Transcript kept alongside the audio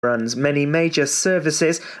runs many major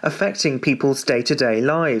services affecting people's day-to-day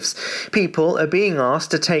lives. People are being asked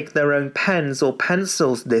to take their own pens or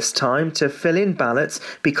pencils this time to fill in ballots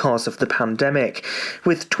because of the pandemic.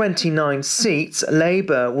 With 29 seats,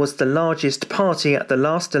 Labour was the largest party at the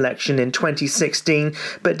last election in 2016,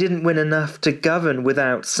 but didn't win enough to govern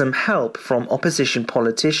without some help from opposition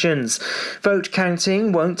politicians. Vote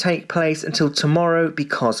counting won't take place until tomorrow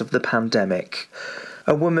because of the pandemic.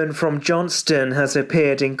 A woman from Johnston has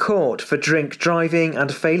appeared in court for drink driving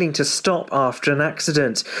and failing to stop after an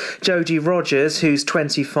accident. Jodie Rogers, who's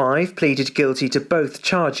 25, pleaded guilty to both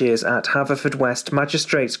charges at Haverfordwest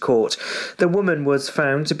Magistrates Court. The woman was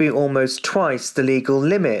found to be almost twice the legal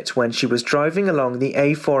limit when she was driving along the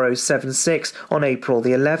A4076 on April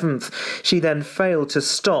the 11th. She then failed to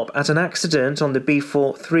stop at an accident on the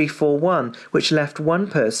B4341, which left one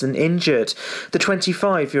person injured. The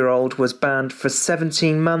 25-year-old was banned for 17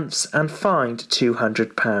 months and fined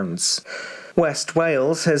 £200. West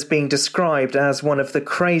Wales has been described as one of the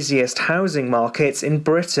craziest housing markets in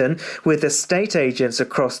Britain, with estate agents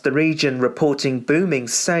across the region reporting booming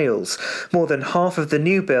sales. More than half of the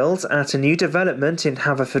new builds at a new development in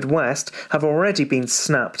Haverfordwest have already been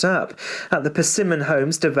snapped up. At the Persimmon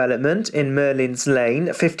Homes development in Merlin's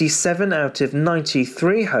Lane, 57 out of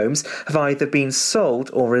 93 homes have either been sold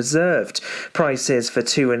or reserved. Prices for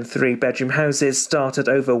 2- and 3-bedroom houses start at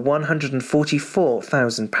over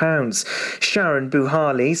 £144,000. Sharon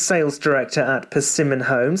Buhali, sales director at Persimmon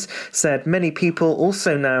Homes, said many people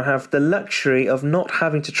also now have the luxury of not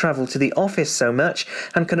having to travel to the office so much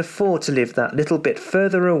and can afford to live that little bit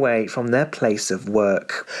further away from their place of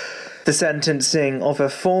work. The sentencing of a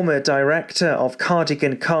former director of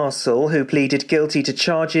Cardigan Castle who pleaded guilty to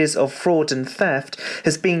charges of fraud and theft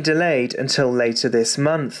has been delayed until later this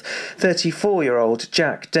month. 34-year-old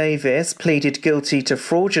Jack Davis pleaded guilty to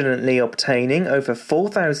fraudulently obtaining over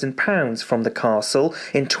 £4,000 from the castle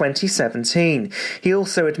in 2017. He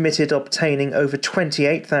also admitted obtaining over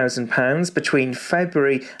 £28,000 between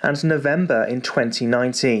February and November in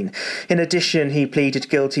 2019. In addition, he pleaded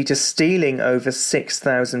guilty to stealing over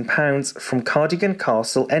 £6,000 from Cardigan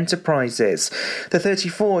Castle Enterprises. The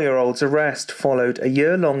 34-year-old's arrest followed a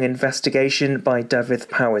year-long investigation by Dyfed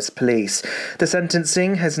Powys Police. The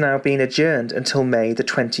sentencing has now been adjourned until May the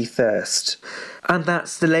 21st. And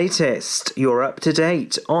that's the latest. You're up to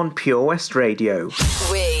date on Pure West Radio.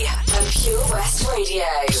 We are Pure West Radio.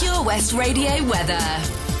 Pure West Radio weather.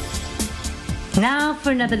 Now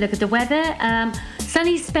for another look at the weather.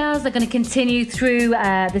 Sunny spells are going to continue through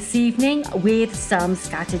this evening with some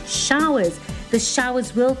scattered showers. The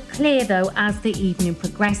showers will clear though as the evening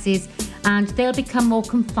progresses, and they'll become more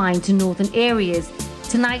confined to northern areas.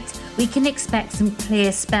 Tonight we can expect some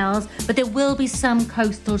clear spells, but there will be some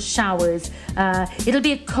coastal showers. It'll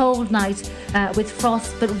be a cold night with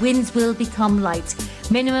frost, but winds will become light.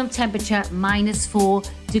 Minimum temperature -4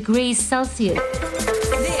 degrees Celsius.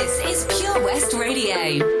 This is Pure West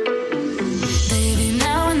Radio.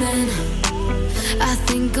 I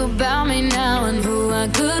think about me now and who I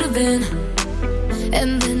could have been,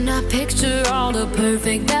 and then I picture all the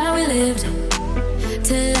perfect that we lived,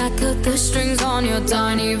 till I cut the strings on your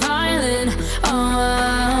tiny violin.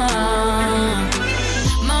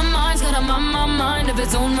 My mind's got my mind of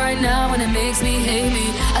its own right now, and it makes me hate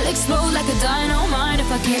me. I'll explode like a dynamite if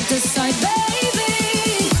I can't decide,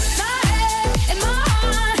 baby. My head and my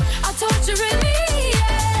heart are torturing me.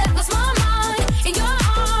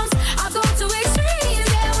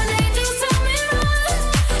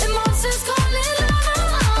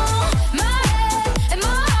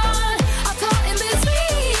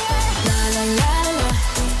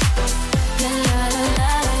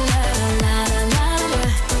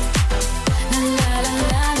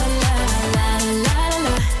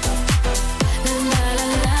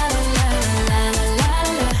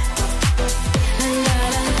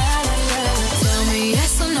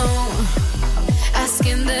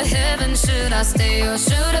 I stay or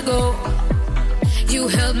should I go? You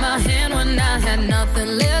held my hand when I had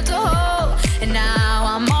nothing left to hold, and now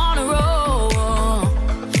I'm on a roll.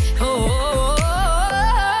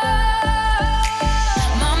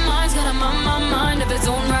 My mind's got my mind of its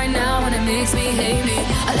own right now, and it makes me hate me.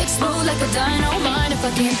 I'll explode like a dynamite if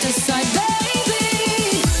I can't decide,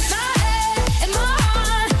 baby. My head and my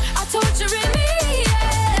heart are torturing me.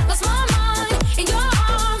 Lost my mind in your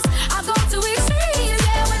arms. I go to extremes.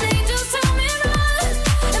 Yeah, when angels tell me run,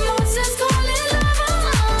 emotions calling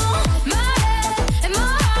love. My head and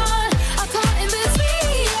my heart are caught in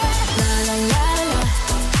between. La la la la,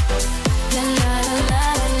 la la la la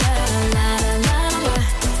la la la la la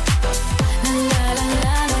la la la la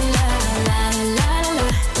la la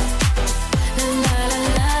la la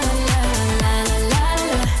la la.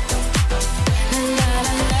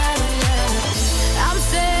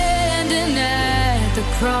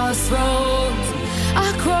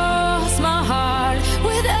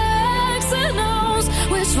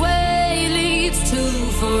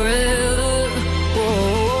 forever.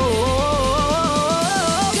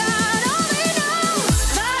 God only knows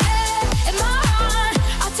my head and my heart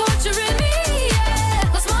are torturing me.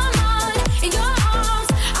 Yeah, lost my mind in your arms.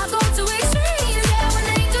 I go to extremes. Yeah, when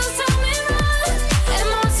angels tell me run and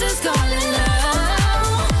monsters calling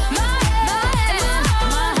out. My head and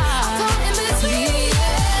my heart are caught in between.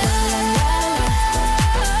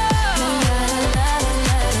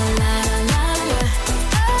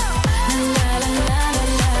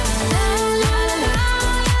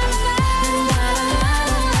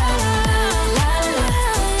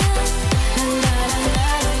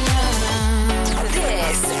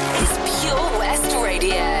 This is Pure West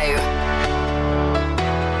Radio.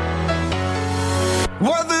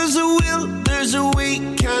 Well, there's a will, there's a way,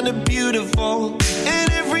 kinda beautiful.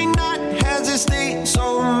 And every night has its day,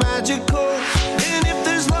 so magical. And if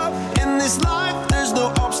there's love in this life, there's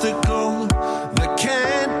no obstacle that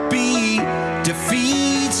can't be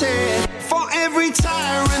defeated. For every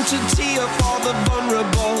tyrant to tear for the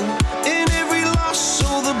vulnerable. In every loss,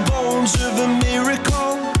 all the bones of a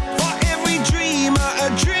miracle. For every dreamer, a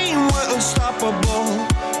dream we're unstoppable.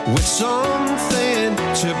 With something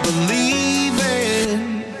to believe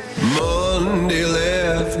in. Monday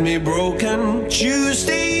left me broken.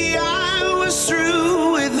 Tuesday I was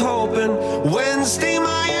through with hoping. Wednesday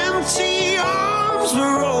my empty arms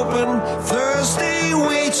were open. Thursday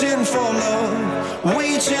waiting for love,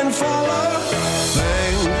 waiting for love.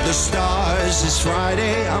 Thank the stars it's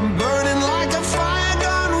Friday. I'm burning like a fire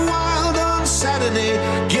gone wild on Saturday.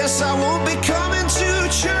 Guess I won't be coming to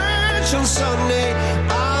church on Sunday.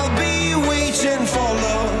 I'll be waiting for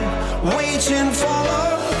love, waiting for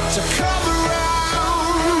love to come around.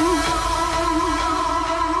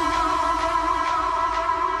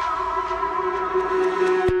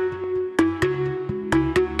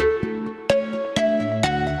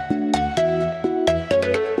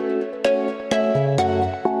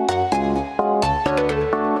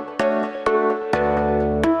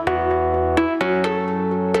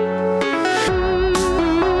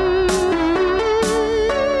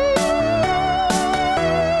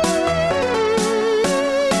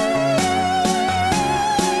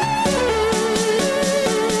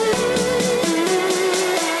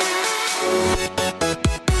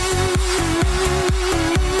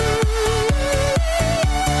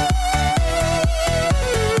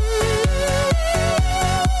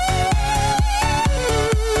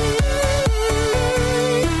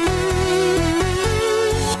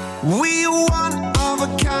 We are one of a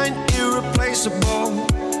kind, irreplaceable.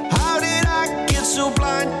 How did I get so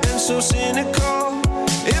blind and so cynical?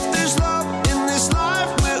 If there's love in this life,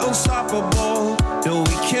 we're unstoppable. No,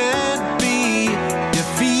 we can't be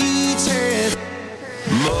defeated.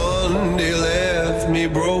 Monday left me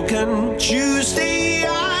broken. Tuesday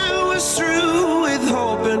I was through with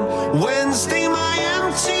hoping. Wednesday my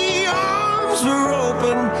empty arms were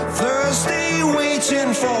open. Thursday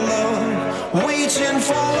waiting for love, waiting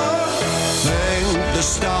for love. Thank the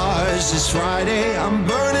stars it's Friday. I'm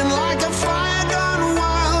burning like a fire gone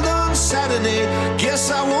wild on Saturday.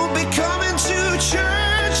 Guess I won't be coming to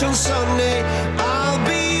church on Sunday. I'll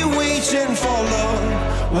be waiting for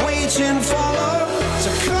love, waiting for love to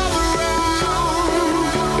come around.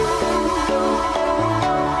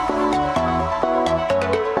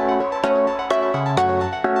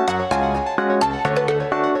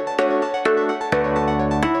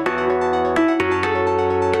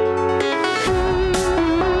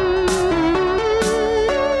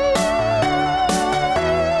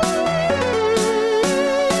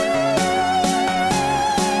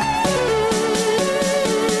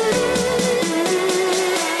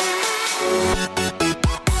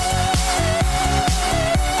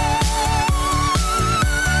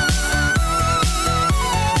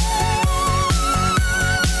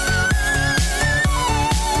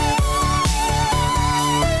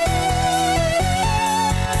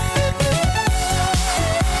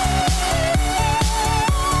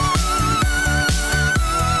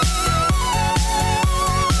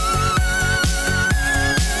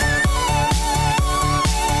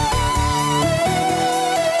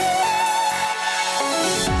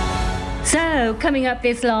 Coming up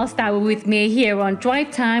this last hour with me here on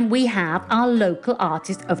Drive Time, we have our Local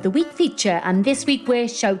Artist of the Week feature. And this week we're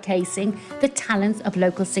showcasing the talents of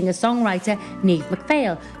local singer-songwriter Niamh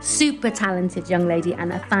MacPhail. Super talented young lady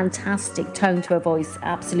and a fantastic tone to her voice.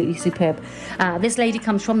 Absolutely superb. This lady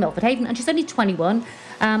comes from Milford Haven and she's only 21.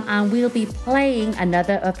 And we'll be playing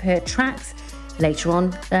another of her tracks later on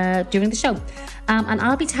during the show. And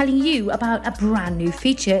I'll be telling you about a brand new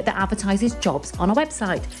feature that advertises jobs on our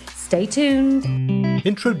website. Stay tuned.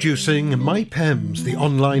 Introducing My Pems, the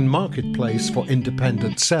online marketplace for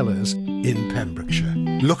independent sellers in Pembrokeshire.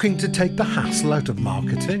 Looking to take the hassle out of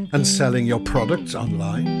marketing and selling your products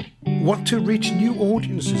online? Want to reach new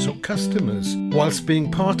audiences or customers whilst being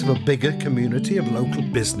part of a bigger community of local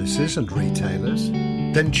businesses and retailers?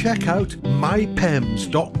 Then check out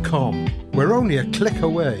mypems.com. We're only a click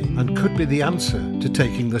away and could be the answer to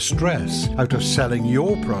taking the stress out of selling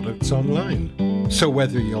your products online. So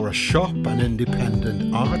whether you're a shop, an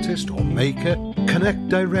independent artist or maker, connect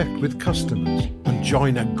direct with customers and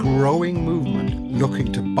join a growing movement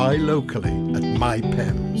looking to buy locally at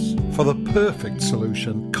MyPems. For the perfect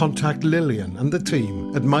solution, contact Lillian and the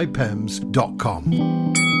team at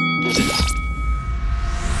mypems.com.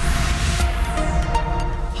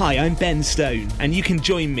 Hi, I'm Ben Stone, and you can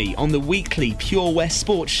join me on the weekly Pure West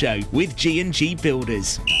Sports Show with G&G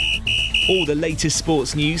Builders. All the latest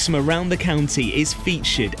sports news from around the county is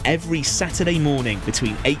featured every Saturday morning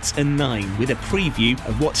between 8 and 9 with a preview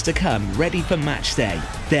of what's to come ready for match day.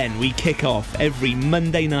 Then we kick off every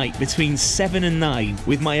Monday night between 7 and 9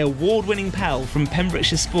 with my award-winning pal from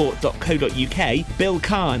PembrokeshireSport.co.uk, Bill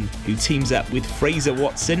Kahn, who teams up with Fraser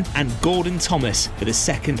Watson and Gordon Thomas for the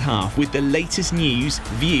second half with the latest news,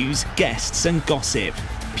 views, guests and gossip.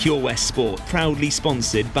 Pure West Sport, proudly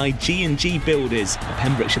sponsored by G&G Builders, a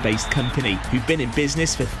Pembrokeshire-based company who've been in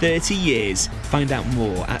business for 30 years. Find out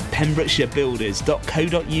more at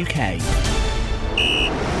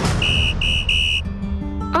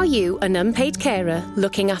pembrokeshirebuilders.co.uk. Are you an unpaid carer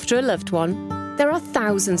looking after a loved one? There are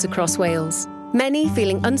thousands across Wales, many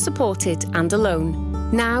feeling unsupported and alone.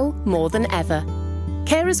 Now more than ever.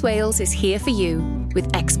 Carers Wales is here for you with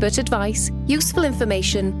expert advice, useful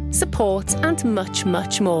information, support and much,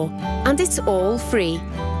 much more. And it's all free.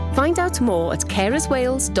 Find out more at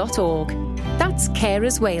carerswales.org. That's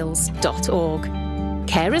carerswales.org.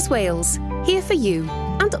 Carers Wales, here for you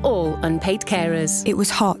and all unpaid carers. It was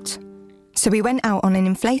hot, so we went out on an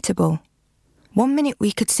inflatable. 1 minute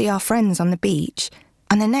we could see our friends on the beach,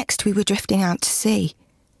 and the next we were drifting out to sea.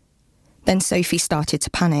 Then Sophie started to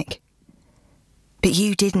panic. But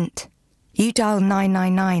you didn't. You dialed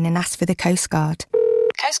 999 and asked for the Coast Guard.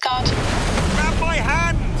 Coast Guard. Grab my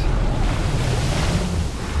hand!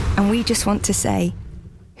 And we just want to say,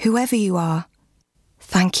 whoever you are,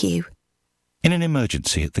 thank you. In an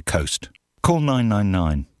emergency at the coast, call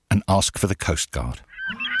 999 and ask for the Coast Guard.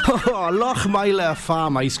 Oh, Lochmeyler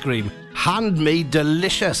Farm Ice Cream. Handmade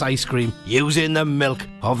delicious ice cream using the milk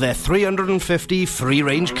of their 350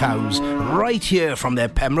 free-range cows right here from their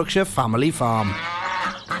Pembrokeshire family farm.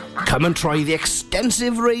 Come and try the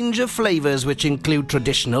extensive range of flavours which include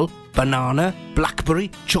traditional, banana,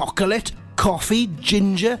 blackberry, chocolate, coffee,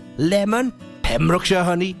 ginger, lemon, Pembrokeshire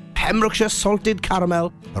honey, Pembrokeshire salted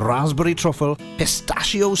caramel, raspberry truffle,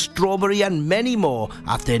 pistachio, strawberry and many more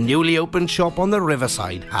at their newly opened shop on the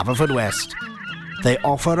Riverside, Haverfordwest. They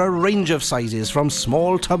offer a range of sizes from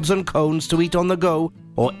small tubs and cones to eat on the go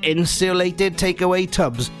or insulated takeaway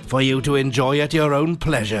tubs for you to enjoy at your own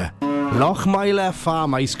pleasure. Lochmeyler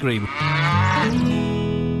Farm Ice Cream.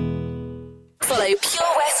 Follow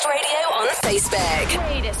Pure West Radio on Facebook.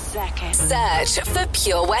 Wait a second. Search for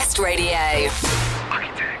Pure West Radio.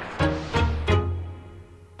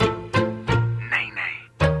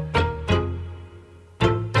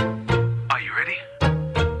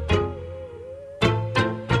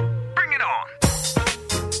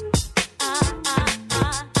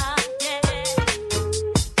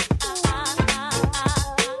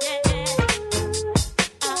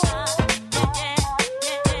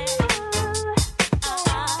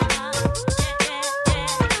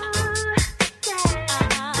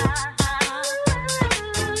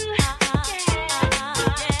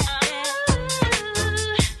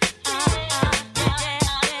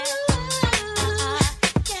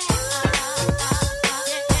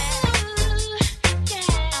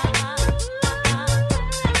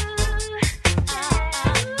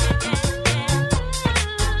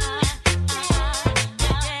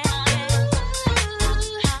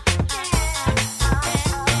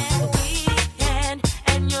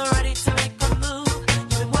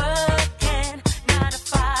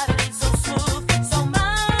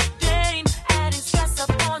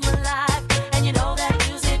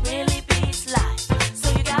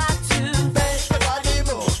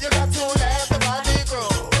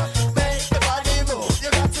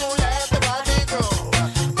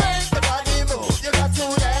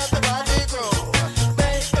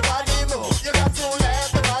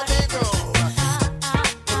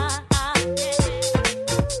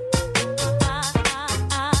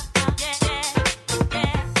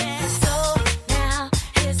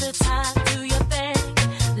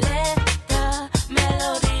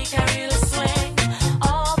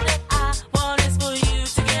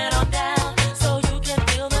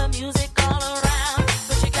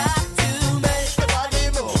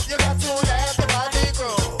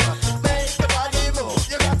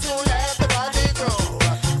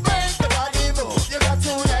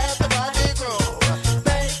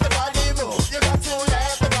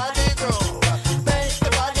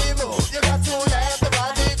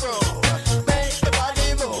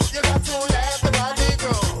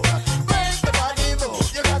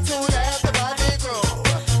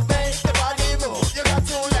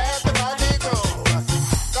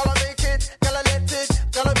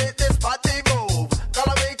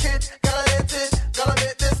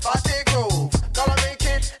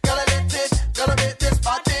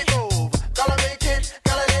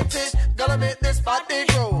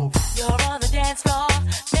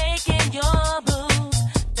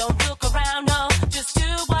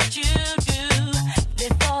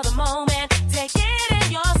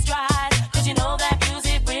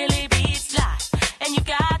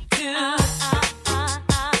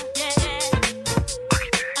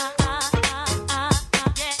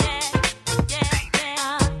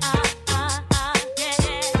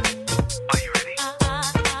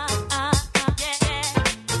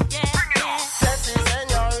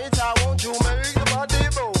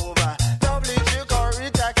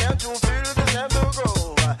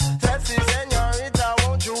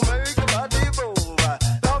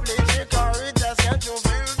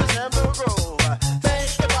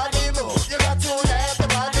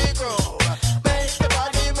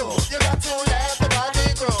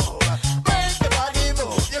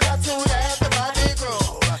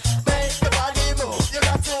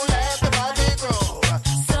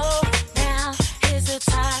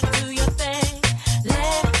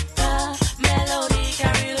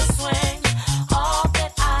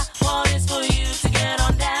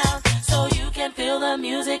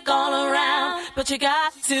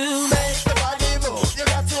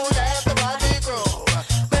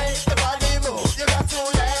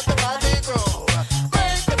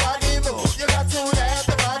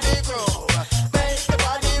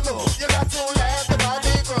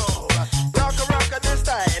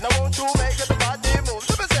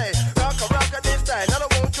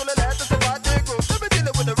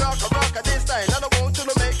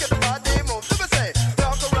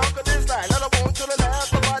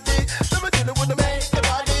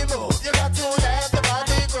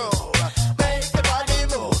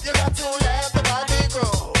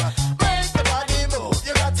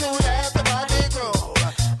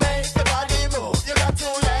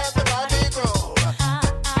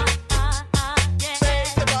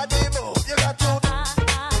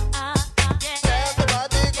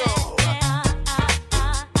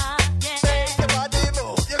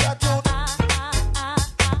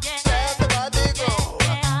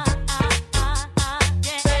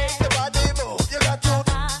 Make the body move. You got to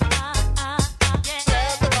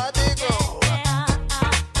let the body grow.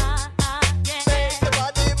 Make the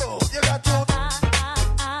body move. You got to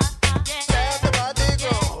let the body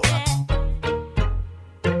grow.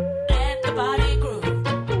 Let the body groove.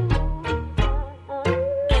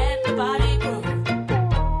 Let the body groove.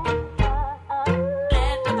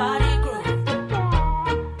 Let the body groove.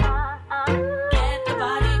 Let the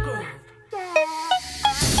body groove.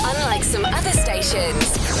 Unlike some other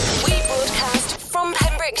stations, we broadcast from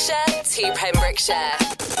Pembrokeshire to Pembrokeshire.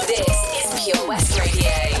 This is Pure West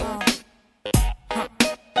Radio.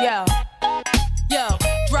 Yo,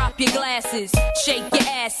 drop your glasses, shake your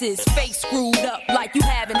asses, face screwed up like you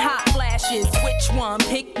having hot flashes. Which one?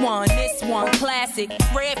 Pick one, this one classic.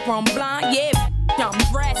 Red from blind, yeah, I'm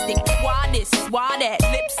drastic. Why this, why that,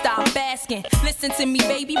 lip stop asking. Listen to me,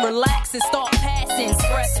 baby, relax and start passing.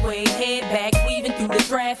 Expressway, head back, weaving through the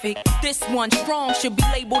traffic. This one strong should be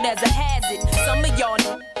labeled as a hazard. Some of y'all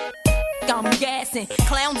know I'm gassing.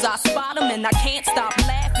 Clowns, I spot them and I can't stop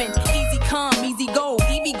laughing. Easy come, easy go,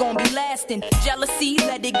 Evie gon' be lasting. Jealousy,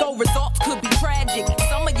 let it go, results could be tragic.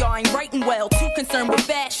 Some of y'all ain't writing well, too concerned with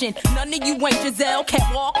fashion. None of you ain't Giselle,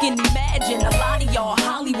 can't walk and imagine. A lot of y'all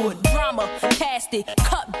Hollywood drama, cast it,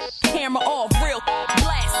 cut camera off, real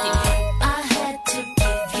blasted. I had to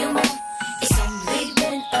give you more. It's only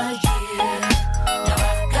been a year. Now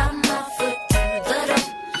I've got my foot through the door,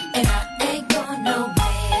 and I ain't going nowhere.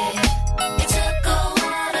 It took a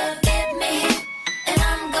while to get me, and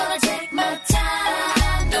I'm gonna take my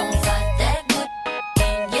time. Don't fight that good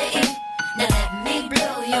in your ear. Now let me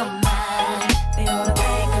blow your mind. They wanna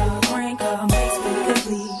bank her, crank her, make speakers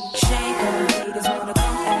bleed, shake her. Haters wanna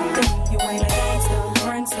come after me. You ain't a gangster,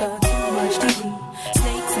 prankster, too much TV.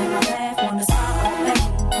 Snakes in my path wanna smile up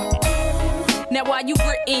at me. Now while you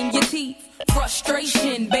gritting your teeth,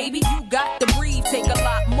 frustration, baby, you got to breathe. Take a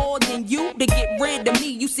lot more than you to get rid of me.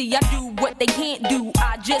 You see, I do what they can't do.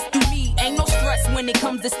 I just do me. Ain't no stress when it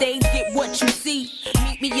comes to stage. Get what you see.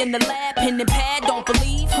 Meet me in the lab, pen and pad. Don't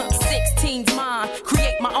believe 16's mine.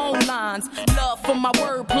 Create my own lines. Love for my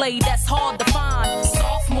wordplay, that's hard to find.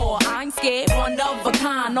 Sophomore, I ain't scared, one of a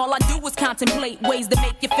kind. All I do is contemplate ways to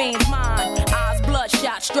make your fans mine. Eyes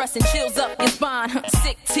bloodshot, stress and chills up your spine.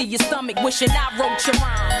 Sick to your stomach, wishing I wrote your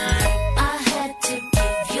rhymes. I had to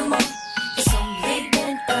give you more. It's only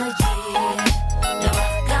been a year. Now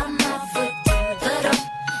I've got my foot through the door,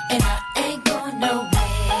 and I ain't going nowhere.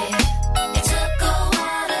 It took a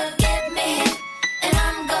while to get me, and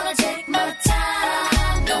I'm gonna take my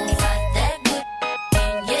time. Don't fight that good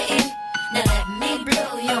in your ear. Now let me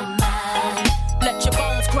blow your mind. Let your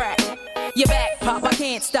bones crack, your back pop, I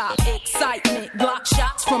can't stop. Excitement, Glock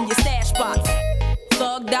shots from your stash box.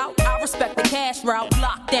 Thugged out, I respect the cash route.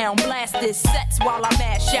 Lockdown, blast this sets while I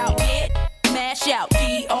mash out. Yeah, mash out,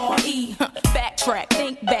 D-R-E. Backtrack,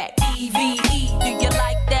 think back, E-V-E. Do you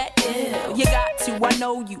like that? Yeah, you got to, I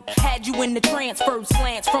know you. Had you in the trance, first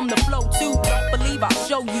glance from the flow too. Don't believe I'll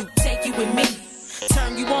show you, take you with me.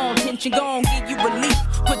 Turn you on, tension gone, give you relief.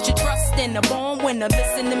 Put your trust in a born winner,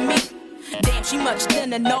 listen to me. Damn, she much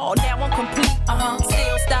thinner, no, now I'm complete,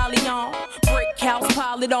 still stallion, brick house,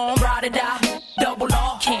 pile it on, ride or die, double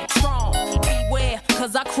R, can't strong, beware,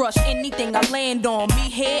 cause I crush anything I land on, me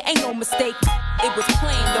here ain't no mistake, it was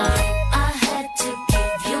planned on. I had to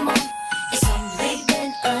give you more. It's only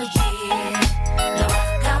been a year. Now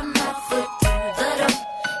I've got my foot through the door,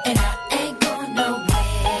 and I ain't going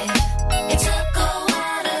nowhere. It took a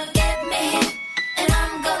while to get me, and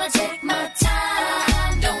I'm gonna take my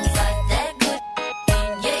time. Don't fight that good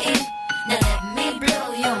in your ear. Now let me blow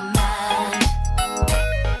your mind.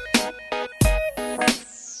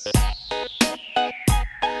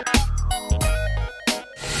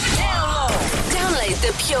 Down low,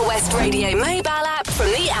 the Pure West Radio mobile app from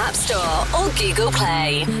the App Store or Google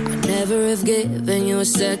Play. I'd never have given you a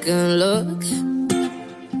second look,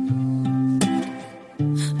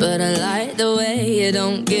 but I like the way you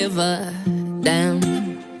don't give a damn.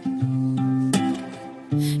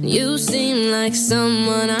 You seem like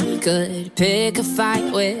someone I could pick a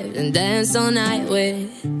fight with and dance all night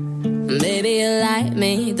with. Maybe you like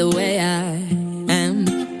me the way I am.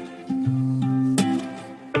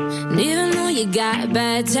 And even though you got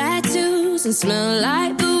bad tattoos and smell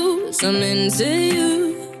like booze, I'm into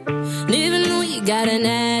you. And even though you got an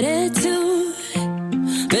attitude,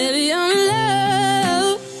 baby, I'm in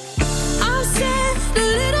love. I've said a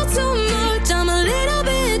little too much, I'm a little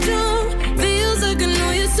bit drunk. Feels like I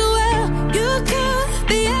know you so well. You could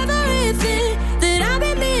be everything that I've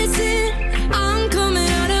been missing. I'm coming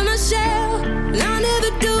out of my shell, and I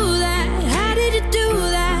never do that. How did you do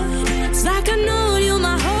that? It's like I know you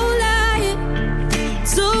my whole life.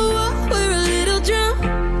 So what? We're a little drunk.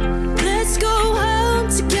 Let's go home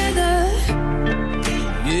together.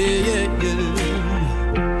 Yeah.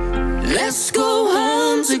 Let's go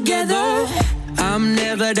home together. I'm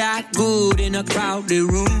never that good in a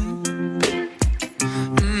crowded room.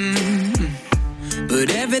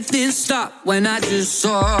 But everything stopped when I just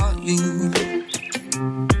saw you.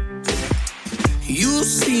 You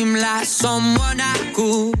seem like someone I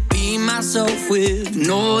could be myself with,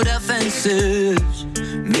 no defenses.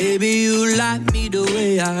 Maybe you like me the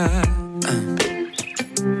way I am.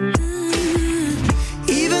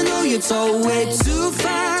 Even though you talk way too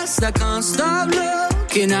fast, I can't stop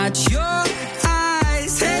looking at your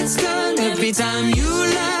eyes. Head's done every time you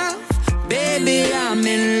laugh. Baby, I'm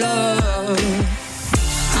in love.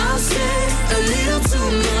 I'll say a little too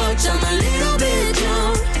much, I'm a little bit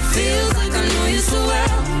drunk. Feels like I know you so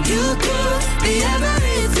well. You could be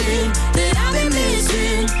everything that I've been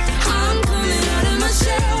missing. I'm coming out of my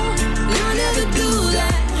shell, and I never do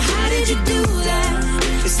that. How did you do that?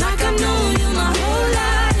 It's like I've known you my whole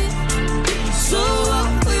life. So what?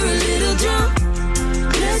 We're a little drunk.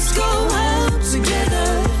 Let's go home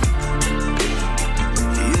together.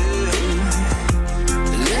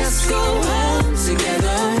 Let's go home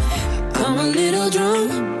together. I'm a little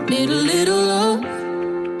drunk, need a little love.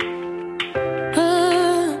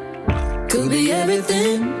 Could be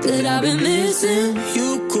everything that I've been missing.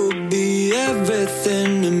 You could be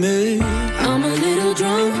everything to me. I'm a little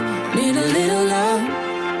drunk, need a little love.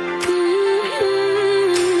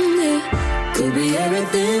 Yeah. Could be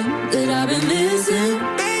everything that I've been missing.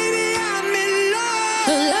 Baby, I'm in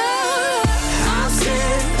love. I've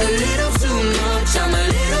said a little too much, I'm a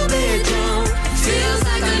little bit drunk. Feels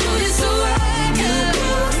like I know you so well. You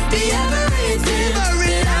could be everything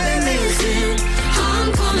that I've been missing. I'm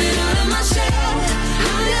coming out of my shell.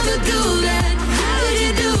 I'll never do that. How did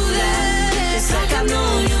you do that? It's like I've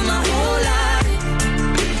known you my whole life.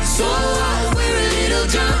 So what? We're a little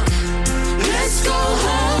drunk. Let's go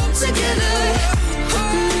home together.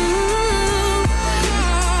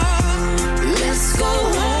 Let's go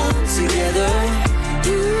home together.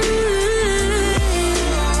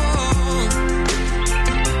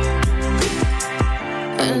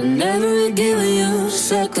 I never given you a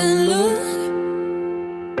second look,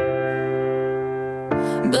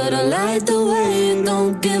 but I like the way you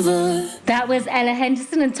don't give up. That was Ella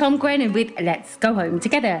Henderson and Tom Grennan with Let's Go Home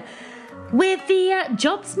Together. With the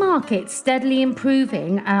jobs market steadily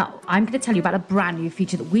improving, I'm going to tell you about a brand new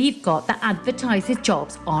feature that we've got that advertises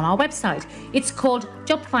jobs on our website. It's called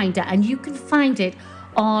Job Finder, and you can find it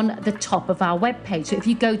on the top of our webpage. So if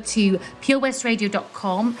you go to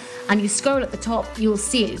purewestradio.com and you scroll at the top, you'll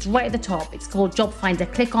see it. It's right at the top. It's called Job Finder.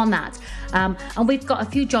 Click on that. And we've got a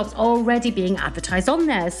few jobs already being advertised on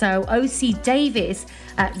there. So OC Davis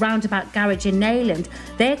at Roundabout Garage in Neyland,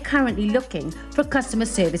 they're currently looking for a customer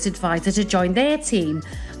service advisor to join their team.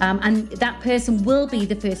 And that person will be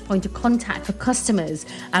the first point of contact for customers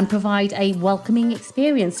and provide a welcoming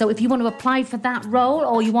experience. So if you want to apply for that role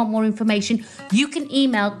or you want more information, you can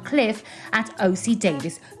email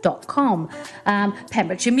cliff@ocdavis.com.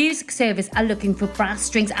 Pembrokeshire Music Service are looking for brass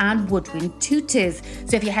strings and woodwind tutors.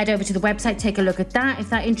 So if you head over to the website, take a look at that. If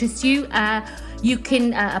that interests you, you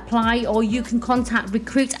can apply, or you can contact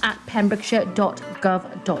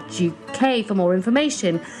recruit@pembrokeshire.gov.uk for more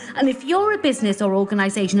information. And if you're a business or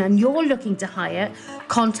organisation and you're looking to hire,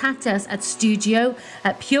 contact us at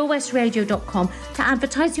studio@purewestradio.com to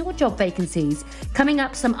advertise your job vacancies. Coming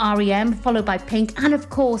up, some REM, followed by Pink, and of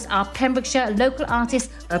course our Pembrokeshire Local Artist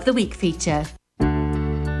of the Week feature.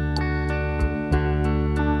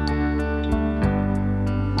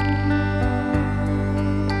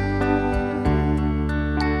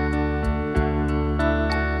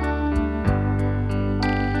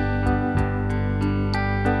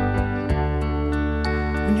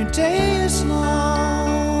 day is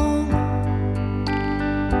long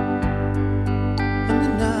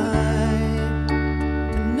and the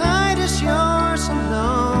night is yours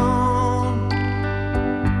alone.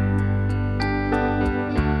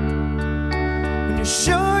 When you're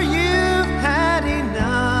sure you've had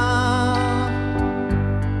enough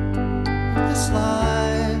of this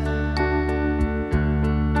life,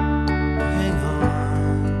 hang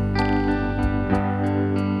on.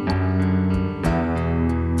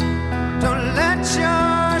 Don't let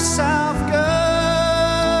yourself go,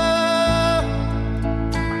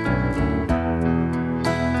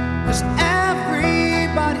 'cause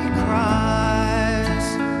everybody cries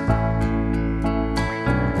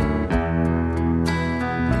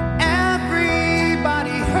and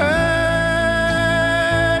everybody hurts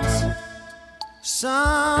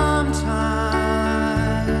sometimes.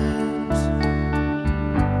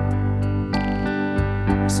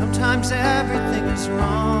 Sometimes everything is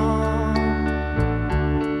wrong.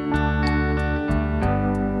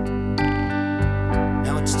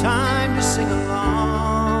 Now it's time to sing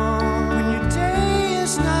along. When your day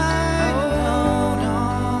is night, hold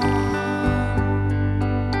on,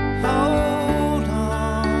 hold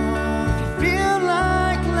on. If you feel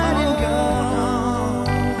like letting go,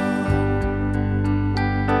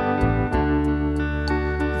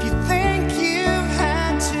 if you think you've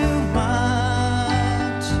had too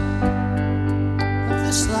much of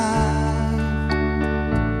this life,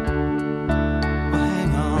 well,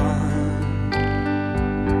 hang on.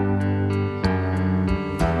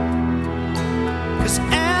 'Cause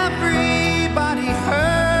everybody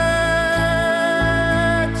hurts.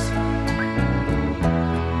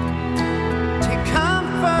 Take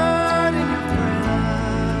comfort in your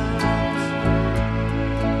friends.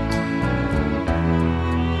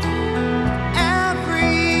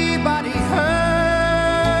 Everybody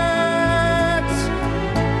hurts.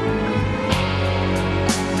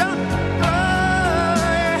 Don't throw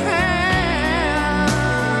your hand.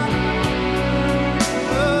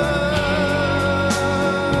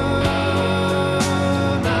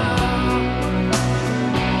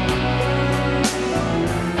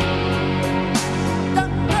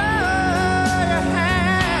 Don't throw your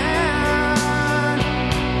hand.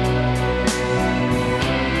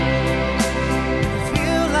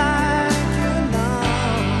 Feel like you're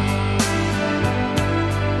alone.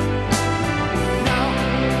 No,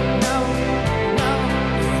 no, no,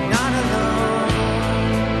 you're not alone.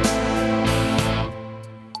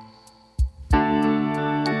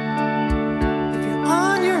 If you're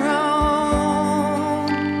on your own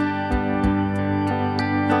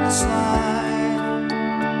in this life,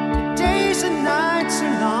 the days and nights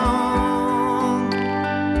are long.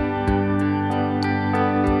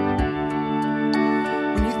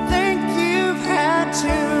 When you think you've had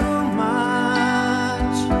too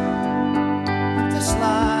much of this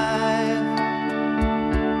life,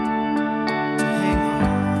 to hang on.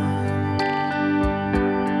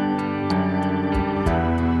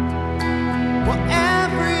 Well,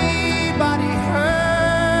 everybody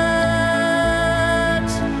hurts,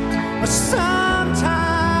 but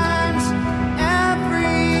sometimes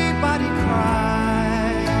everybody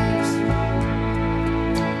cries.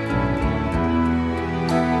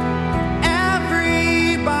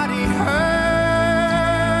 Everybody hurts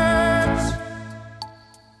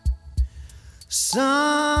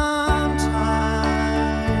sometimes.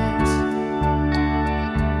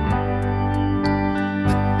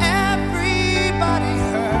 But everybody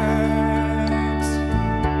hurts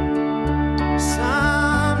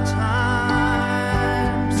sometimes.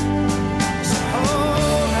 So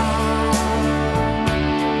hold on,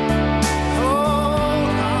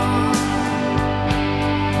 hold on,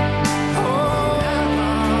 hold on,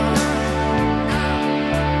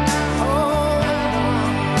 hold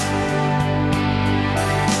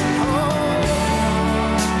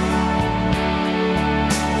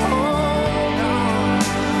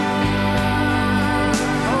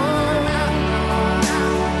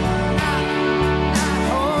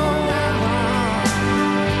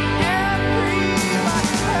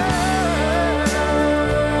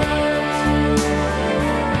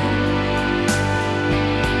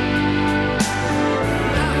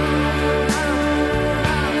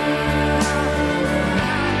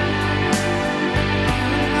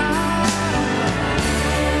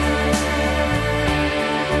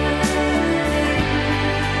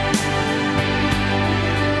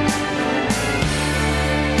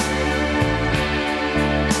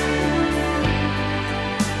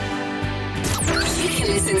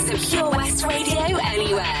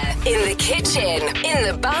In the kitchen, in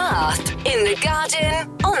the bath, in the garden,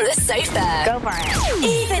 on the sofa. Go for it.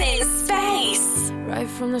 Even in space. Right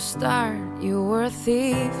from the start. You were a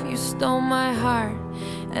thief, you stole my heart,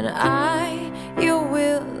 and I, your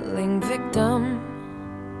willing victim.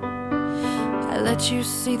 I let you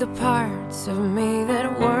see the parts of me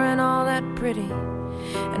that weren't all that pretty,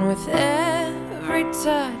 and with every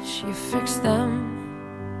touch you fixed them.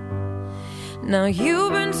 Now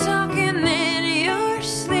you've been talking in your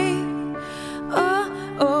sleep. Oh,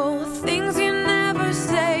 oh, things you never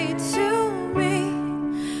say to me.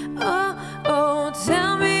 Oh, oh,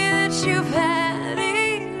 tell me that you've had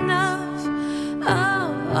enough of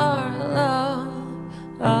our love,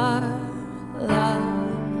 our love.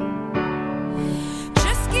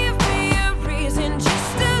 Just give me a reason,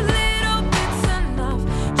 just a little bit's enough.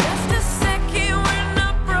 Just a second, we're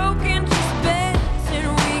not broken, just bends, and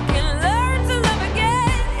we can learn to love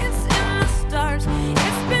again. It's in the stars,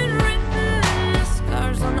 it's been written in the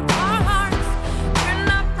scars on our hearts. We're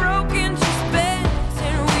not broken, just bends,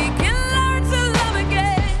 and we can learn to love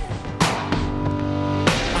again.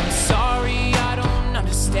 I'm sorry, I don't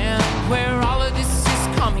understand where all of this is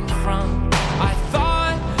coming from. I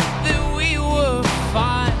thought that we were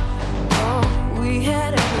fine. Oh, we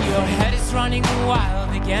had everything. Your head is running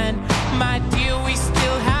wild again. My dear, we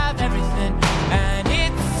still have everything, and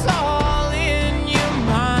it's all in your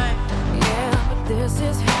mind. Yeah, but this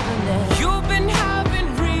is happening. You've been having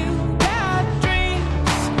real bad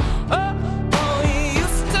dreams. Oh, oh, you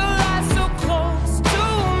used to lie so close to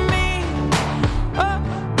me. Oh,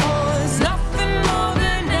 oh, there's nothing more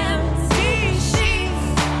than empty sheets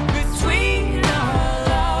between our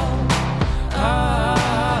love,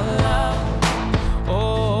 our love.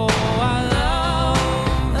 Oh, our love,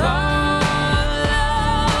 our love.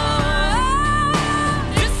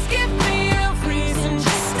 Just give me a reason,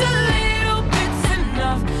 just a little bit's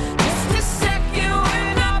enough. Just a second,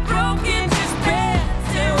 we're not broken, just bends,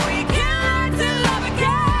 and we can learn to love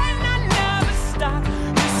again. I never stop,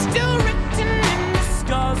 you're still written in the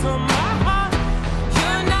scars on my heart.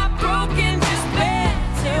 You're not broken, just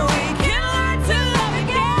bends, and we can learn to love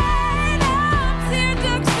again. I'm tear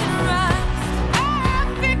ducts and rust, I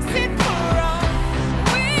fix it for us.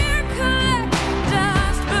 We're collecting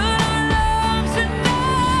dust, but our love's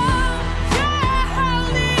enough. You're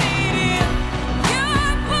holding it in,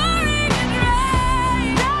 you're pouring it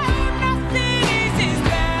right. No, nothing is as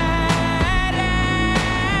bad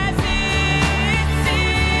as it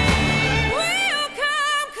seems. We'll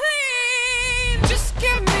come clean. Just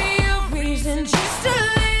give me a reason, just a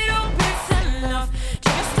little bit's enough.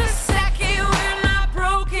 Just a second, we're not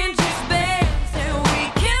broken, just bends, and we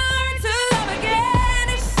can learn to love again.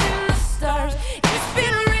 It's in the stars, it's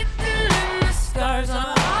been written in the scars on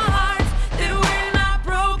our hearts that we're not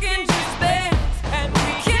broken, just bends, and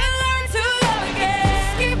we can learn to love again.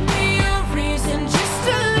 Just give me a reason, just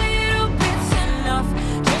a little bit's enough.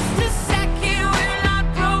 Just a second, we're not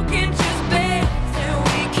broken, just bends, and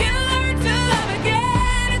we can learn to love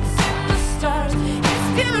again. It's in the stars, it's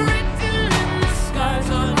been written in the scars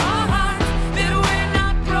on our hearts that we're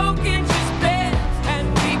not broken, just bends, and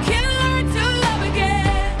we can learn to love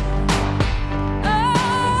again. Oh,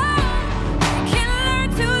 we can learn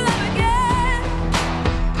to love again.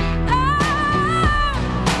 Oh,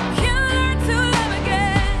 we can learn to love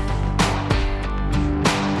again.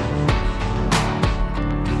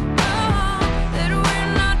 Oh, that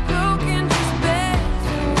we're not broken, just bends,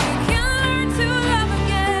 and we can learn to love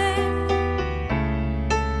again.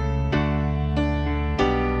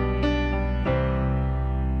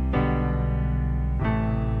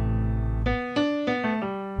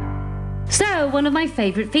 So, one of my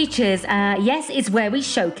favourite features, yes, is where we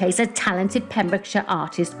showcase a talented Pembrokeshire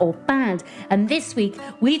artist or band. And this week,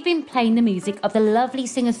 we've been playing the music of the lovely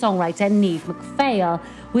singer-songwriter Niamh MacPhail.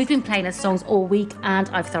 We've been playing her songs all week, and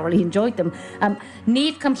I've thoroughly enjoyed them.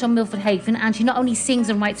 Niamh comes from Milford Haven, and she not only sings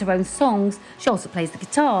and writes her own songs, she also plays the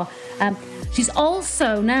guitar. She's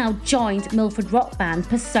also now joined Milford rock band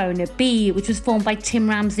Persona B, which was formed by Tim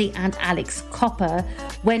Ramsey and Alex Copper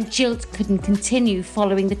when Jilt couldn't continue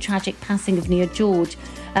following the tragic passing of Nia George.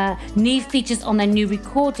 Niamh features on their new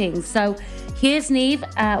recordings. So here's Niamh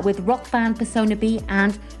with rock band Persona B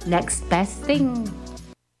and Next Best Thing.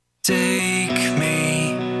 Take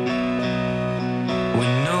me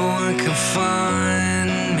when no one can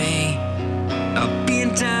find me. I've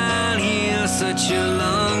been down here such a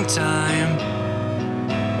long time.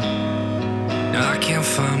 I can't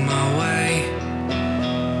find my way.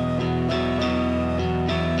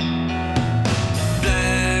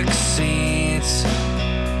 Black seeds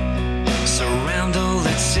surround all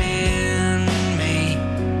that's in me.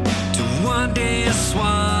 To one day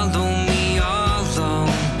swallow me alone.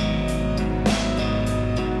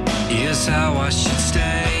 Here's how I should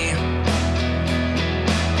stay.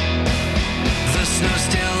 snow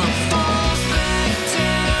still falls back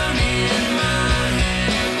down in my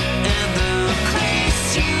head, and the place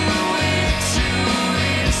you went to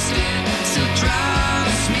instead still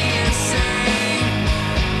drives me insane.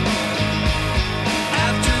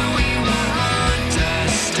 After we were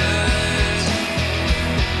understood,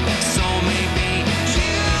 so maybe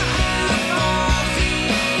you have all the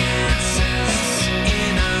answers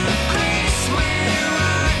in a place where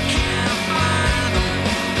I can't find them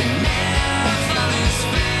and never lose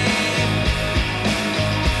faith.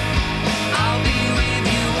 I'll be with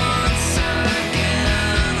you once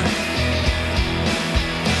again.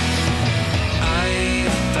 I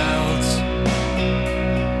felt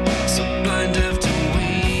so blind after we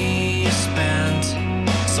spent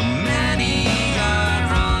so many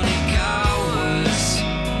ironic hours.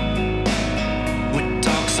 We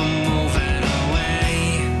talk so moving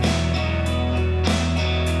away.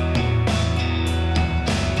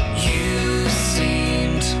 You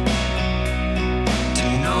seemed to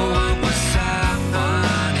know what was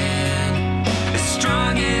happening. As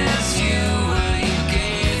strong as you were, you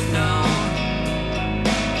gave no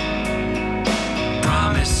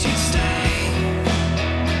promise you'd stay.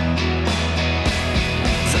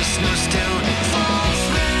 The snow still falls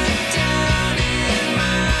back down in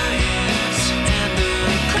my head, and the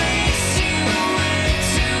place you went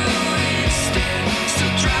to instead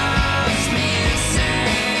still drives me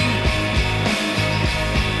insane.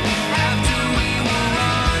 After we were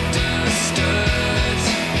understood,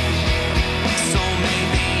 so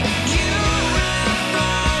maybe you have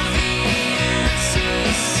all the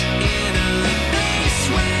answers in a place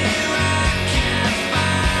where I can't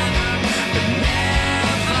find them, but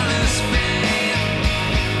never lose faith.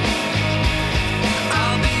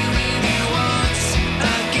 I'll be with you once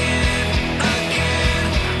again, again,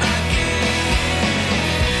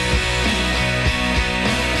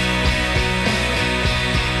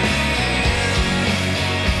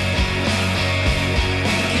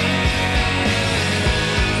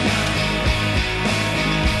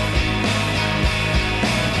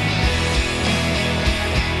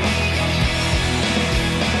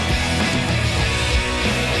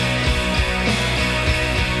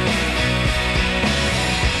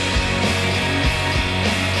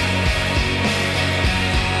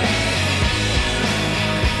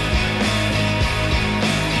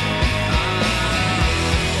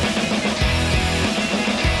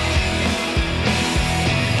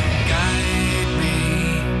 guide me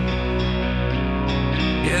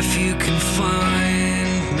if you can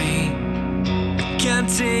find me. I can't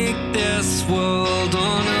take this world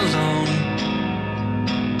on alone.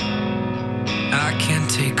 I can't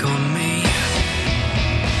take on me.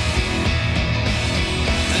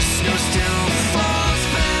 The snow still falls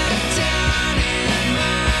back down in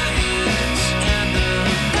my head, and the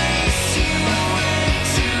place you went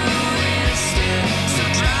to instead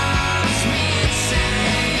still drives me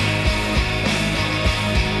insane.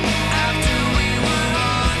 After we were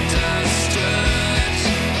understood,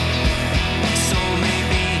 so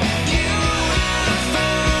maybe you have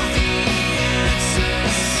all the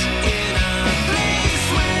answers in a place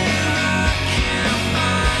where I can't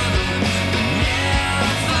find them, but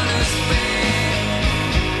never lose faith.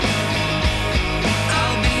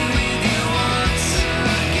 I'll be with you once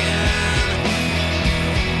again.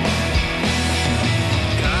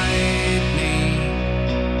 Guide me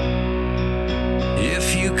if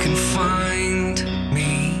you can find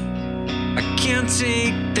me. I can't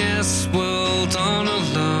take this world on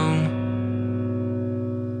alone.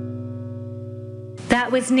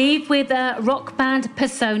 That was Neve with rock band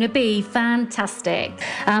Persona B. Fantastic.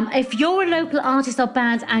 If you're a local artist or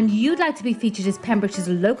band and you'd like to be featured as Pembrokeshire's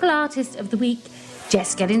local artist of the week,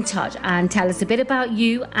 just get in touch and tell us a bit about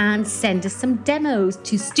you and send us some demos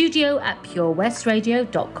to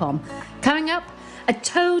studio@purewestradio.com. Coming up, a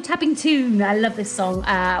toe-tapping tune. I love this song.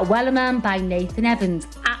 Wellerman by Nathan Evans.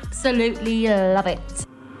 Absolutely love it.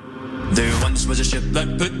 There once was a ship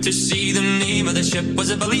that put to sea. The name of the ship was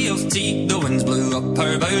a Billy of Tea. The winds blew up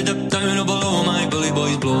her bow, up down, oh below my bully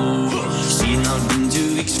boys blow. She'd not been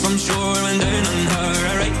 2 weeks from shore when down on her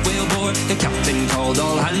a right whale bore. The captain called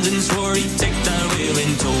all hands and swore he'd take that whale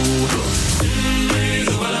in tow. Soon may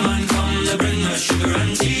the wellerman come to bring us sugar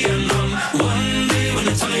and tea and rum. One day when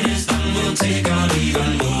the time is done, we'll take our leave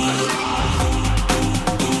and go.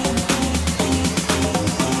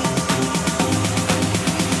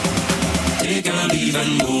 Take our leave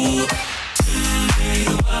and go. Someday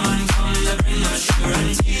the wellerman come to bring us sugar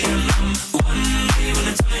and tea and rum. One day when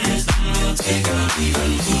the time is done, we'll take our leave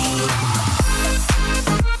and go.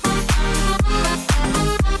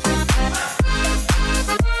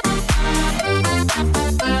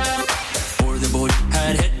 O'er the boat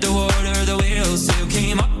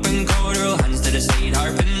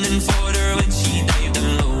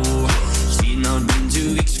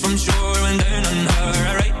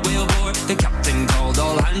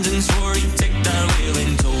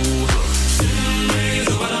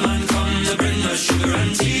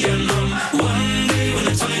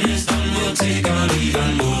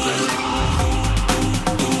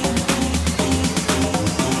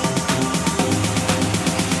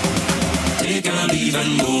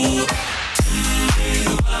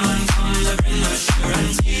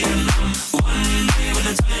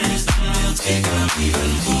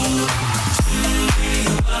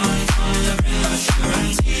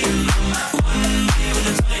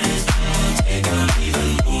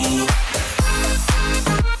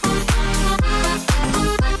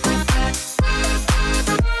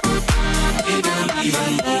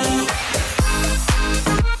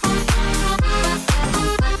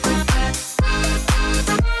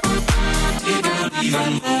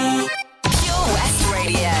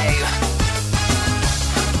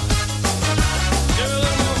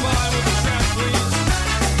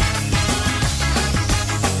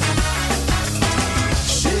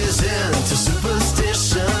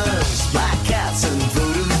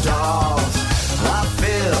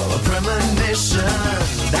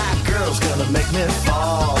make me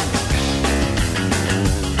fall.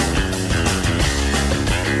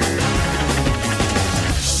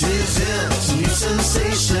 She's into new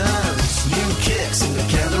sensations, new kicks in the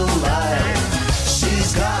candlelight.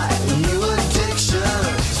 She's got new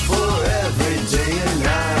addictions for every day and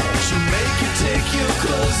night. She'll make you take your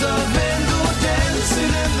clothes off and go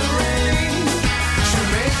dancing in the rain. She'll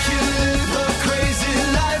make you live a crazy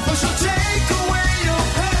life, or she'll take away your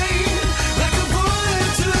pain like a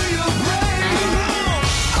bullet to your brain.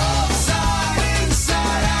 Upside,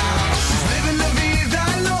 inside out, she's living la vida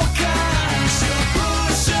loca. She'll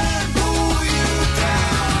push and pull you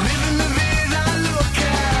down, living la vida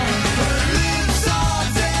loca. Her lips are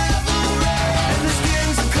devil red and her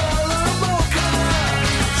skin's a color mocha.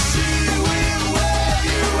 She will wear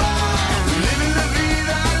you out, living la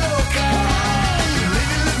vida loca.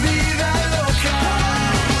 Living la vida loca.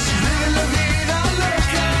 She's living la vida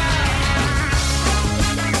loca.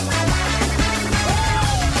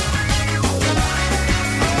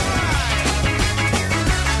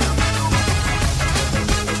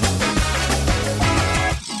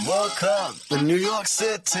 Woke up in New York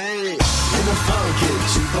City in a funky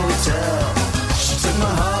cheap hotel. She took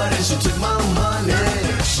my heart and she took my money.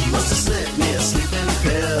 She must have slipped me a sleeping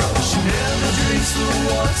pill. She never drinks the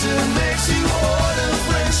water, makes you order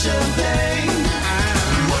French champagne.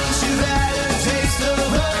 Once you've had a taste of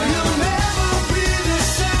her, you'll never be the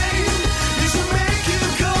same. It should make you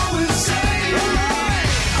go insane.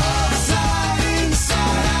 Upside,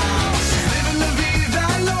 inside out, she's living la vida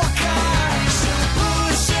loca. She'll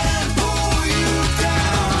push and pull you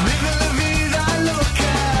down, living la vida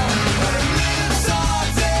loca. Her lips are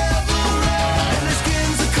devil red and her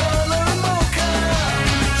skin's a color mocha.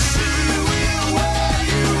 She will wear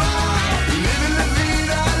you out, living la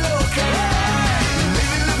vida loca.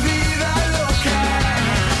 Living la vida loca.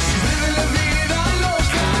 She's living la vida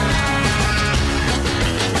loca.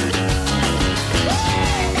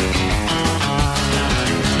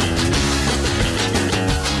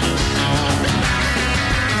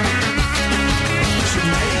 She'll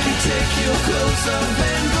make you take your clothes off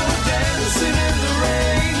and go dancing in the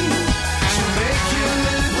rain. She'll make you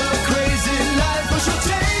live a crazy life, or she'll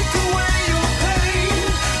take away your pain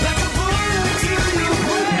like a bullet to your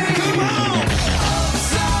brain. Come on!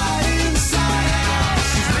 Upside, inside out,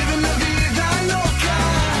 she's living la vida loca.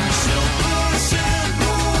 She'll push and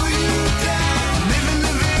pull you down, living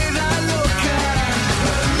la vida loca.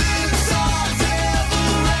 Her lips are devil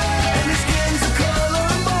red and her skin's a color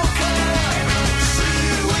mocha. She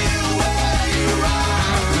will wear you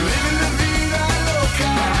out, living la vida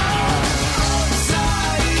loca.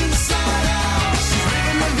 Upside, inside out, she's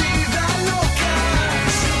living la vida loca.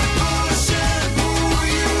 She'll push and pull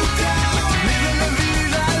you down, living la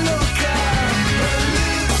vida loca. Her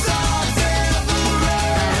lips are devil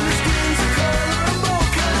red and her skin's a color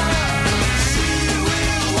mocha. She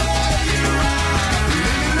will wear you out,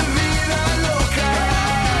 living la vida loca.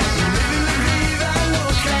 Living la vida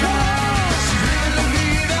loca. She's living la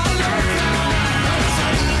vida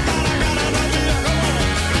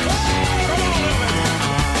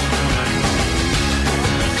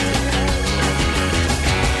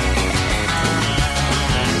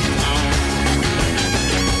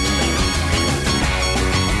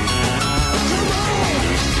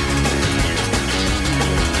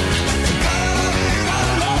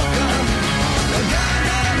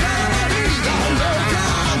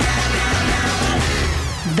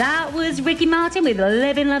That was Ricky Martin with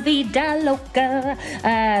Living La Vida Loca.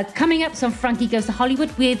 Coming up, some Frankie Goes to Hollywood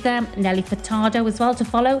with Nelly Furtado as well to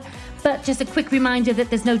follow. But just a quick reminder that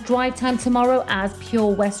there's no drive time tomorrow, as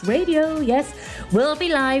Pure West Radio, yes, will be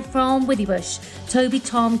live from Withybush. Toby,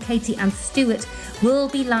 Tom, Katie and Stuart will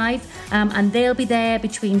be live, and they'll be there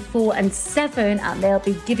between 4 and 7, and they'll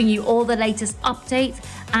be giving you all the latest updates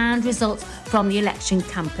and results from the election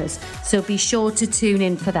campus. So be sure to tune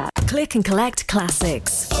in for that. Click and collect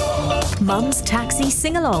classics. Mum's taxi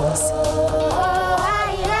sing-alongs.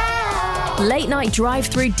 Late night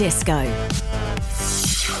drive-through disco.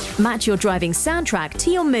 Match your driving soundtrack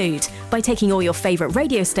to your mood by taking all your favourite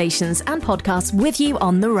radio stations and podcasts with you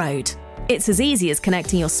on the road. It's as easy as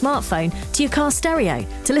connecting your smartphone to your car stereo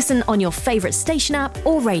to listen on your favourite station app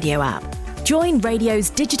or radio app. Join radio's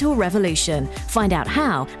digital revolution. Find out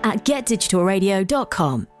how at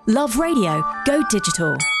getdigitalradio.com. Love radio, go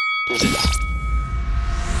digital.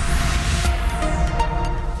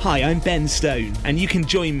 Hi, I'm Ben Stone, and you can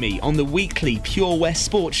join me on the weekly Pure West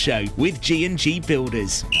Sports Show with G&G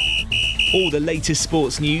Builders. All the latest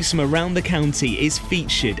sports news from around the county is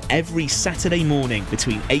featured every Saturday morning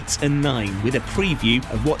between 8 and 9 with a preview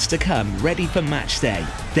of what's to come ready for match day.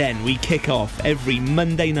 Then we kick off every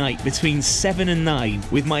Monday night between 7 and 9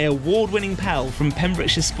 with my award-winning pal from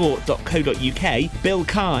PembrokeshireSport.co.uk, Bill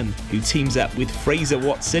Kahn, who teams up with Fraser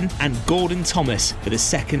Watson and Gordon Thomas for the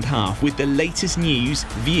second half with the latest news,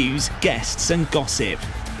 views, guests and gossip.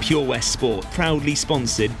 Pure West Sport, proudly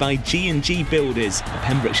sponsored by G&G Builders, a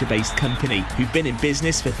Pembrokeshire-based company who've been in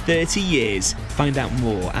business for 30 years. Find out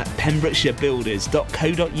more at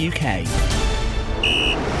pembrokeshirebuilders.co.uk.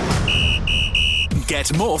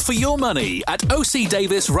 Get more for your money at OC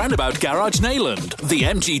Davis Roundabout Garage Neyland, the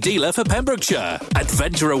MG dealer for Pembrokeshire.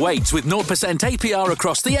 Adventure awaits with 0% APR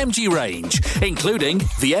across the MG range, including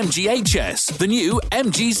the MG HS, the new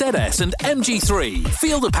MG ZS and MG3.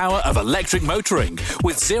 Feel the power of electric motoring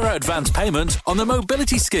with zero advance payment on the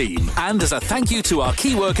mobility scheme. And as a thank you to our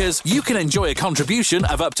key workers, you can enjoy a contribution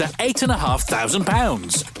of up to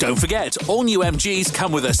 £8,500. Don't forget, all new MGs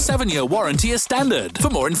come with a 7-year warranty as standard. For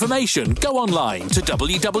more information, go online to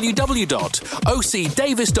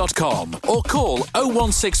www.ocdavis.com or call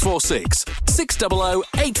 01646 600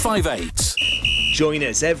 858. Join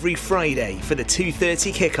us every Friday for the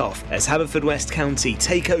 2:30 kickoff as Haverfordwest County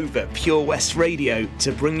take over Pure West Radio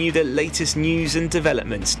to bring you the latest news and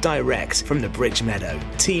developments direct from the Bridge Meadow.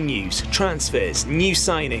 Team news, transfers, new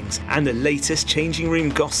signings and the latest changing room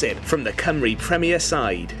gossip from the Cymru Premier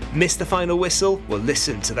side. Miss the final whistle? Well,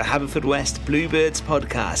 listen to the Haverfordwest Bluebirds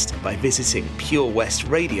podcast by visiting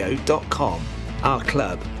purewestradio.com. Our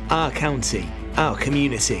club, our county, our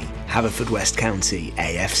community. Haverfordwest County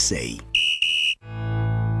AFC.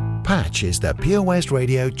 Patch is the Pure West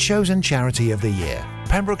Radio chosen charity of the year.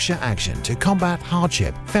 Pembrokeshire Action to Combat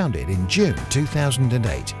Hardship, founded in June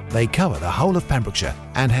 2008. They cover the whole of Pembrokeshire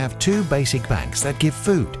and have 2 basic banks that give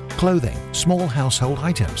food, clothing, small household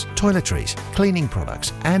items, toiletries, cleaning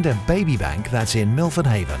products, and a baby bank that's in Milford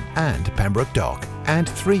Haven and Pembroke Dock, and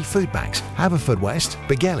 3 food banks, Haverfordwest,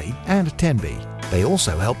 Begelly and Tenby. They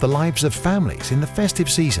also help the lives of families in the festive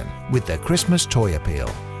season with their Christmas toy appeal.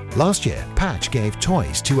 Last year, Patch gave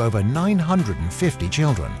toys to over 950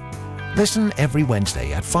 children. Listen every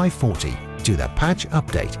Wednesday at 5:40 to the Patch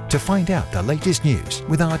Update to find out the latest news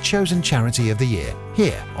with our chosen charity of the year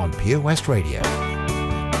here on Pure West Radio.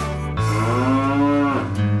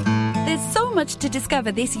 There's so much to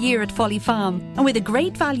discover this year at Folly Farm. And with a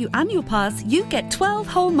great value annual pass, you get 12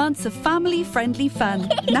 whole months of family-friendly fun.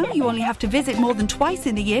 Now you only have to visit more than twice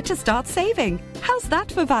in the year to start saving. How's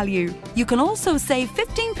that for value? You can also save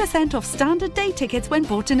 15% off standard day tickets when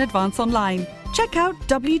bought in advance online. Check out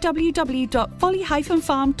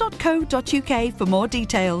www.folly-farm.co.uk for more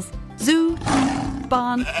details. Zoo,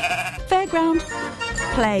 barn, fairground,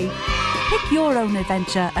 play. Pick your own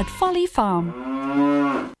adventure at Folly Farm.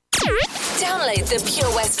 Download the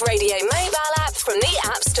Pure West Radio mobile app from the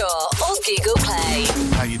App Store or Google Play.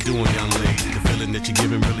 How you doing, young lady? The feeling that you're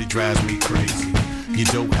giving really drives me crazy. You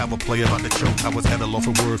don't have a play about the choke. I was at a loss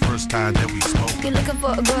for words first time that we spoke. You're looking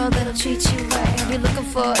for a girl that'll treat you right. You're looking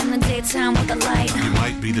for in the daytime with the light. You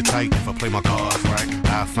might be the type if I play my cards right.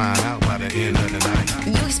 I'll find out by the end of the night.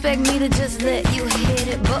 You expect me to just let you hit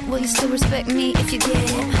it, but will you still respect me if you get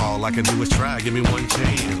it? All I can do is try, give me one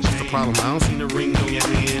chance. What's the problem? I don't see the ring on your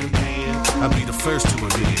hand. I'll be the first to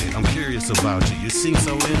admit I'm curious about you. You seem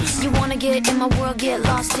so innocent. You wanna get in my world, get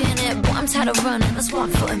lost in it. Boy, I'm tired of running. Let's walk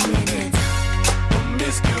for a minute.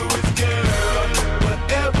 Promiscuous girl,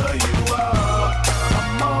 whatever you are,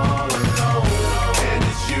 I'm all alone, and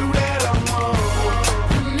it's you that I want.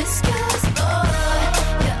 Promiscuous boy,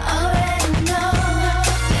 you already know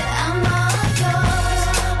that I'm all yours.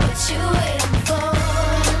 What you waiting for?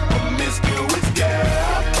 Promiscuous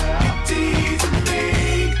girl, you teasing me.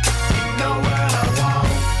 You know what I want,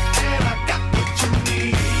 and I got what you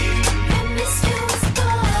need. Promiscuous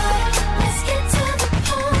boy, let's get to the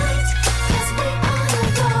point, 'cause we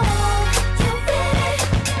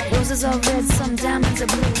roses are red, some diamonds are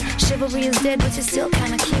blue. Chivalry is dead, but you're still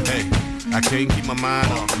kinda cute. Hey, I can't keep my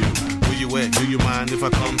mind off you. Where you at? Do you mind if I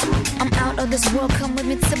come through? I'm out of this world, come with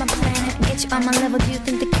me to my planet. Get you on my level, do you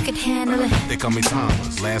think that you could handle it? They call me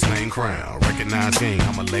Thomas, last name Crown. Recognize game,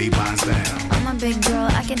 I'ma lay mine down. I'm a big girl,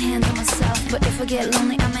 I can handle myself. But if I get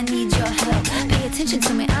lonely, I'ma need your help. Pay attention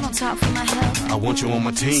to me, I don't talk for my health. I want you on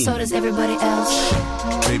my team. So does everybody else.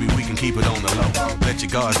 Maybe we can keep it on the low. Let your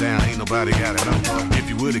guard down, ain't nobody gotta know. If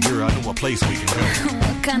you were the girl, I know a place we can go.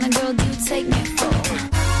 What kind of girl do you take me for?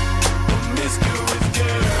 Promiscuous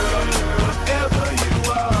girl, whatever you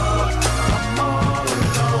are, I'm all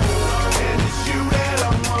alone, and it's you that I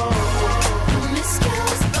want.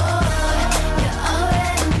 Promiscuous boy, you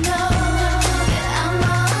already know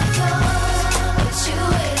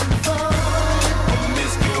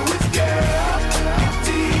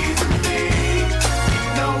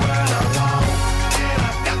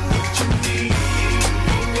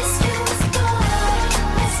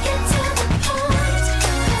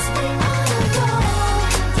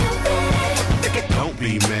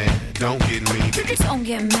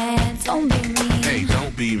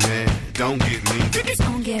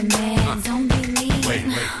Hey man, don't be mean. Wait,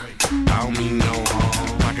 I don't mean no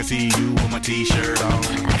harm. I can see you with my t-shirt on.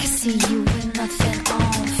 I can see you with nothing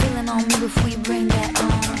on. Feeling on me before you bring that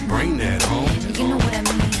on. Bring that home. You know what I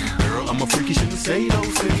mean. Girl, I'm a freak, you shouldn't say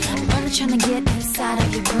those things. I'm only trying to get inside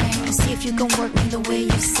of your brain. See if you gon' work me the way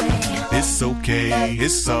you say. It's okay,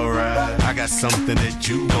 it's alright. I got something that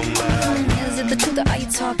you gon' like. Is it the truth or are you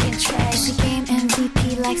talking trash? The game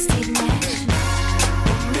MVP like Steve Nash.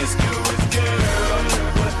 Promiscuous girl,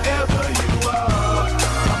 whatever you are,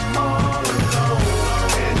 I'm all alone,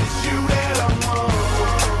 and it's you that I want.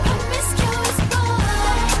 Promiscuous boy,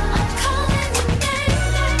 I'm calling your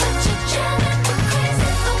name, but you're driving me crazy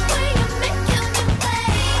the way you're making me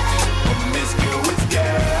wait. Promiscuous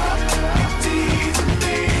girl, you teasing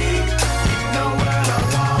me. You know what I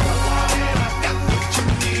want, and I got what you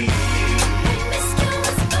need.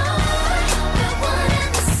 Promiscuous boy, we're one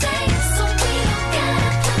and the same, so we don't gotta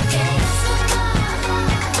play games no more.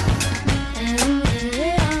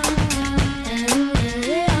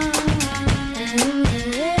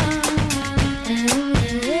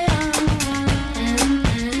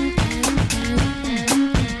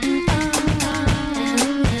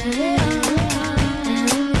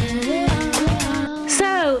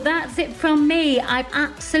 So that's it from me. I've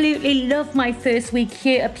absolutely loved my first week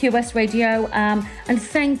here at Pure West Radio, and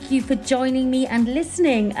thank you for joining me and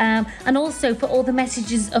listening, and also for all the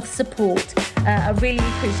messages of support. I really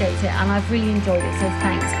appreciate it, and I've really enjoyed it, so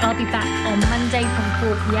thanks. I'll be back on Monday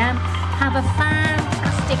from 4 p.m. Have a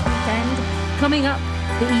fantastic weekend. Coming up,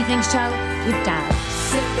 the evening show with Dad.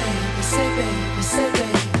 Say baby, say baby, say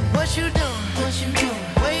baby. What you doing? What you doing?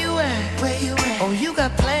 Where you at? Where you at? Oh, you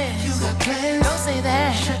got plans. You got plans. Don't say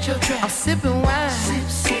that. Shut your trap. I'm sipping wine. Sip,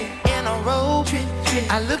 sip. In a robe. Drip,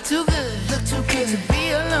 drip. I look too good. Look too good to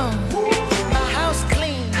be alone. My house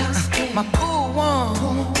clean. House clean. My pool warm.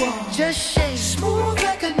 Pool warm. Just shake. Smooth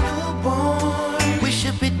like a newborn. We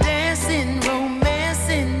should be dancing,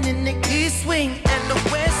 romancing in the east wing and the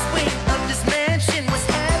west wing of this mansion. What's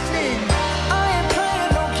happening? I ain't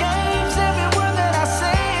playing no games. Every word that I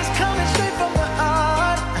say is coming straight from the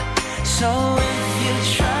heart. So if you're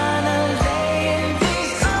trying to lay in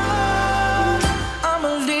these arms,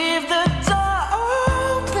 I'ma leave the door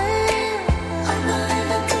open. I'ma leave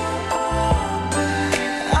the door open.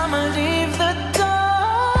 I'ma leave the door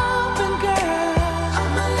open, girl.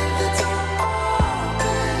 I'ma leave the door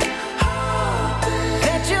open, open.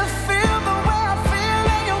 Let you feel the way I feel,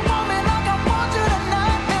 and you want me like I want you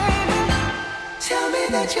tonight, baby. Tell me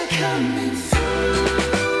that you're coming through.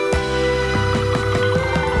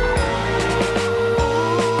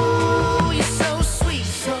 Ooh, you're so sweet,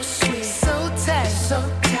 so tight, so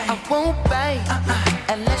tight. I won't bite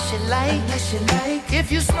unless you like.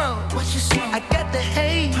 If you smoke, what you smoke? I got the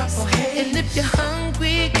haze. Purple haze. And if you're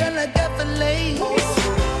hungry, girl, I got fillets.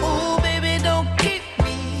 Ooh, baby, don't keep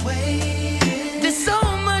me waiting. There's so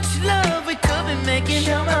much love we could be making.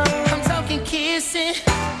 I'm talking kissing,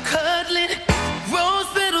 cuddling, rose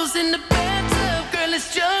petals in the bathtub. Girl,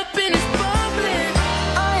 it's jumping, it's bubbling.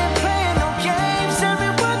 I ain't playing no games.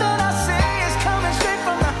 Every word that I say is coming straight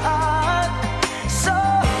from the heart. So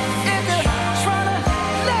if you're trying to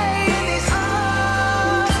lay in these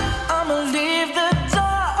arms, I'ma leave the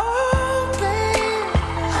door open.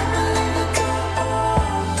 I'ma leave the door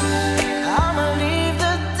open. I'ma leave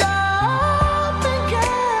the door open,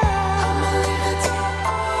 girl. I'ma leave the door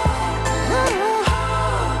open.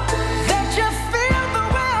 Let you feel the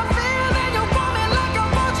way I feel, and you want me like I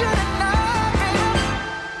want you tonight, baby.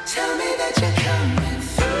 Tell me that you're coming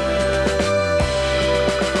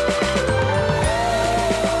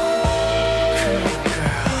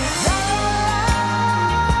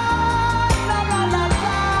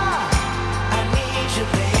I need you,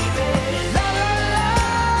 baby. La la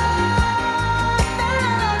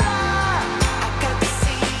la, I got to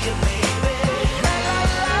see you, baby.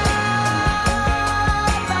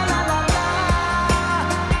 La la la,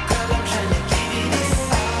 girl, I'm trying to give you this.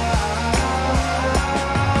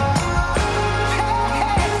 Hey,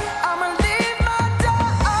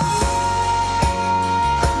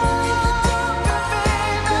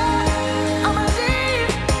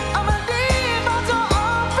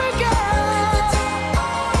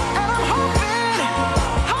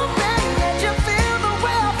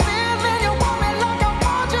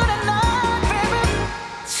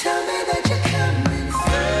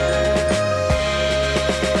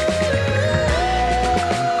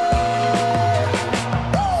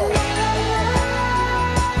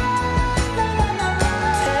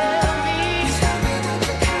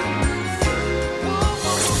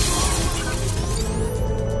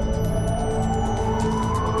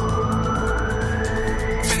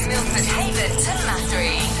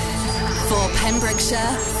 For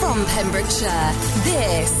Pembrokeshire, from Pembrokeshire,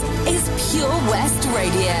 this is Pure West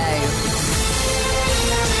Radio.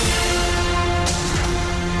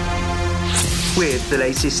 With the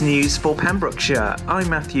latest news for Pembrokeshire, I'm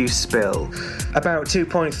Matthew Spill. About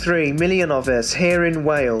 2.3 million of us here in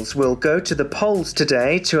Wales will go to the polls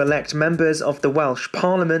today to elect members of the Welsh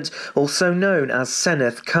Parliament, also known as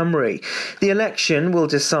Senedd Cymru. The election will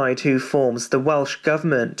decide who forms the Welsh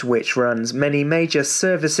Government, which runs many major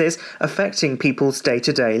services affecting people's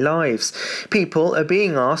day-to-day lives. People are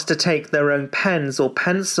being asked to take their own pens or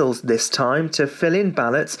pencils this time to fill in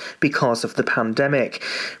ballots because of the pandemic.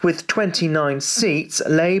 With 29 seats,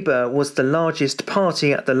 Labour was the largest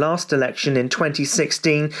party at the last election in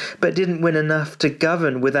 2016, but didn't win enough to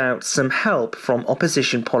govern without some help from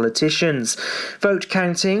opposition politicians. Vote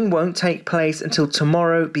counting won't take place until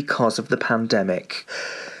tomorrow because of the pandemic.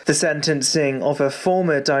 The sentencing of a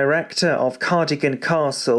former director of Cardigan Castle